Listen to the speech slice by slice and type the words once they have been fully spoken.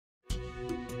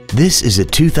This is a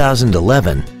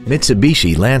 2011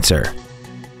 Mitsubishi Lancer.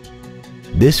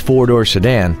 This four-door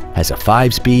sedan has a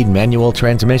 5-speed manual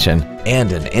transmission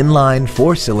and an inline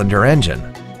 4-cylinder engine.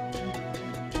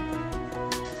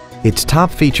 Its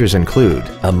top features include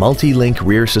a multi-link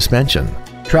rear suspension,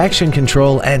 traction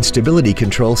control and stability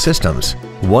control systems,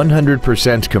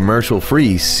 100%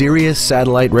 commercial-free Sirius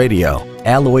satellite radio,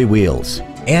 alloy wheels,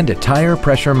 and a tire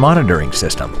pressure monitoring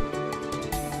system.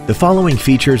 The following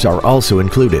features are also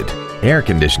included: air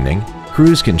conditioning,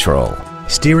 cruise control,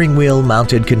 steering wheel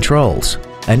mounted controls,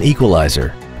 an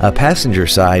equalizer, a passenger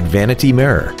side vanity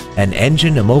mirror, an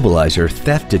engine immobilizer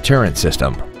theft deterrent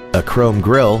system, a chrome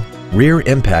grille, rear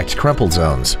impact crumple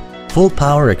zones, full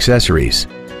power accessories,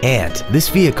 and this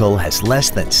vehicle has less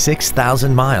than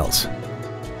 6,000 miles.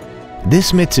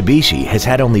 This Mitsubishi has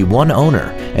had only one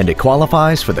owner and it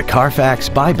qualifies for the Carfax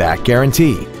buyback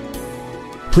guarantee.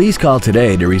 Please call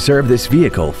today to reserve this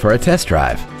vehicle for a test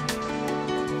drive.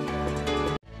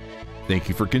 Thank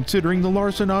you for considering the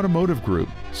Larson Automotive Group,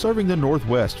 serving the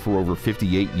Northwest for over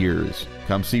 58 years.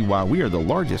 Come see why we are the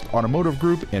largest automotive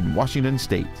group in Washington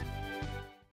State.